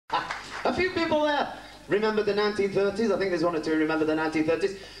A few people there remember the 1930s. I think there's one or two who remember the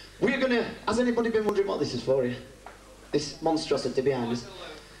 1930s. We're gonna... Has anybody been wondering what this is for you? This monstrosity behind us?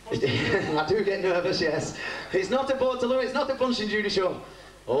 I do get nervous, yes. It's not a Portaloo, it's not a Punch and Judy show.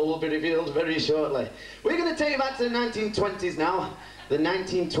 All will be revealed very shortly. We're going to take you back to the 1920s now. The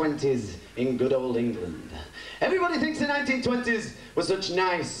 1920s in good old England. Everybody thinks the 1920s were such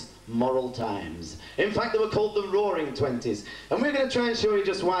nice, moral times. In fact, they were called the Roaring Twenties. And we're going to try and show you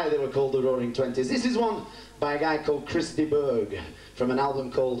just why they were called the Roaring Twenties. This is one by a guy called Cris de Burgh from an album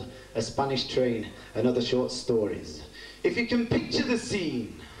called A Spanish Train and Other Short Stories. If you can picture the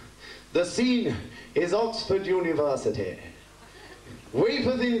scene is Oxford University.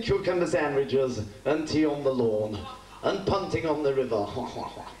 Wafer thin cucumber sandwiches and tea on the lawn and punting on the river.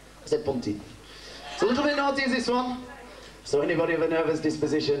 I said punting. It's a little bit naughty, is this one? So anybody of a nervous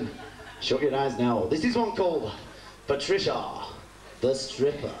disposition, shut your eyes now. This is one called Patricia the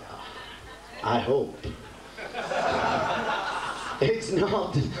Stripper. I hope. It's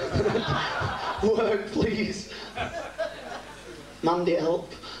not. Work, please. Mandy,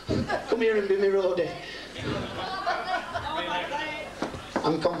 help. Come here and be me roadie.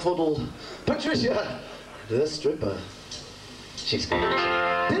 I'm confuddled. Patricia the Stripper. She's good.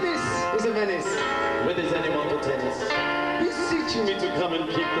 Dennis is a menace with his anyone for tennis, beseeching me to come and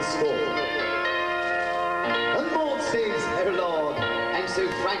keep the score. And Maud says, oh Lord, I'm so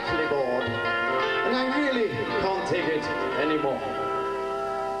frankly bored, and I really can't take it anymore.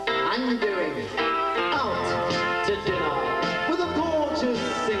 I'm going out to dinner with a gorgeous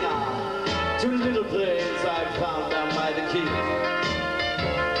singer to a little place I found down by the quay.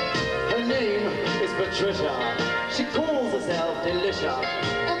 Her name is Patricia. She calls herself Delicious,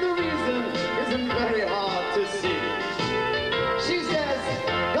 and the reason isn't very hard to see. She says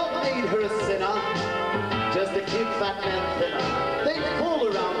God made her a sinner just to keep fat men thinner. They call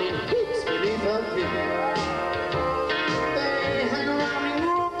around in heaps beneath her feet. They hang around in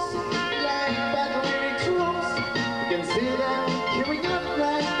groups like battering troops. You can see them queuing up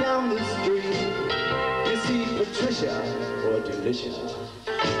right down the street. You see, Patricia, or Delicious,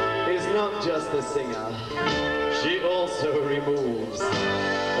 is not just a singer. She also removes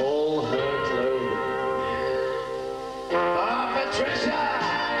all her clothing. Ah, Patricia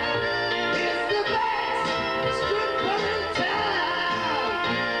is the best stripper in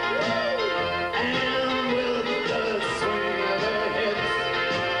town. And with the swing of her hips,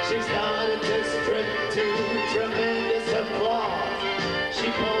 she started to strip to tremendous applause. She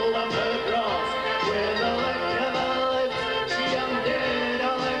pulled up her cross with a lick of her lips. She undid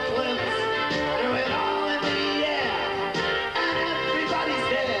all her clips, threw it all in the air, and everybody's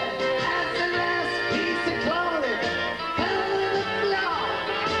there as the last piece of clothing held in the floor.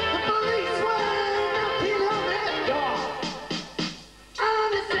 The police were knocking on their door on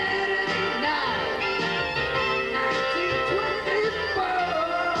a Saturday night, 1924.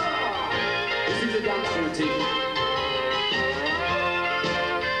 This is a dance routine.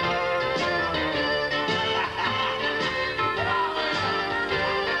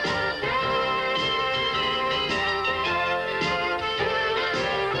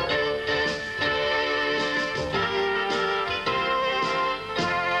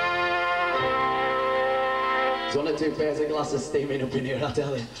 There's one or two pairs of glasses steaming up in here, I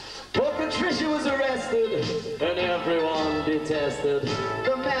tell you. But Patricia was arrested, and everyone detested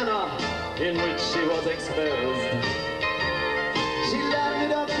the manner in which she was exposed. She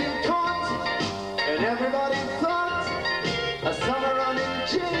landed up in court, and everybody thought a summer run in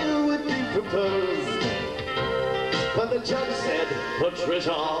jail would be proposed. But the judge said,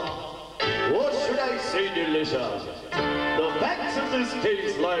 Patricia, what should I say, Delicious? The facts of this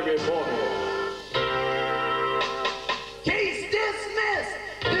case lie before me. Case dismissed!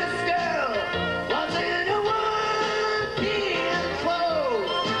 This girl was in a one-piece clothes,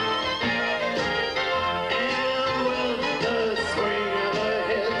 and with the swing of her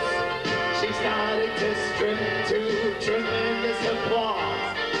hips, she started to strip to tremendous applause.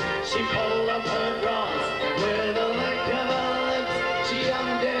 She pulled up her cross with a lick of her lips. She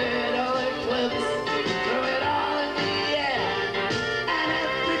undid all her clips, threw it all in the air, and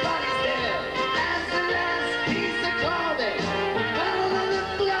everybody's there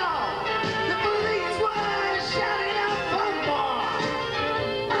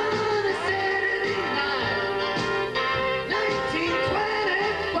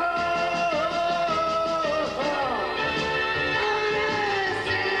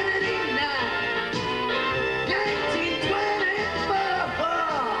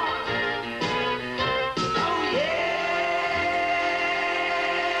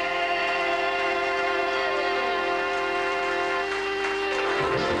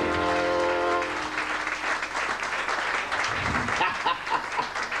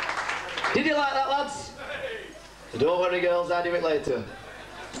Did you like that, lads? Don't worry, girls, I do it later.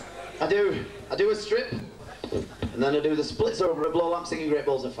 I do a strip, and then I do the splits over a blow lamp singing Great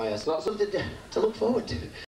Balls of Fire. So that's something to look forward to.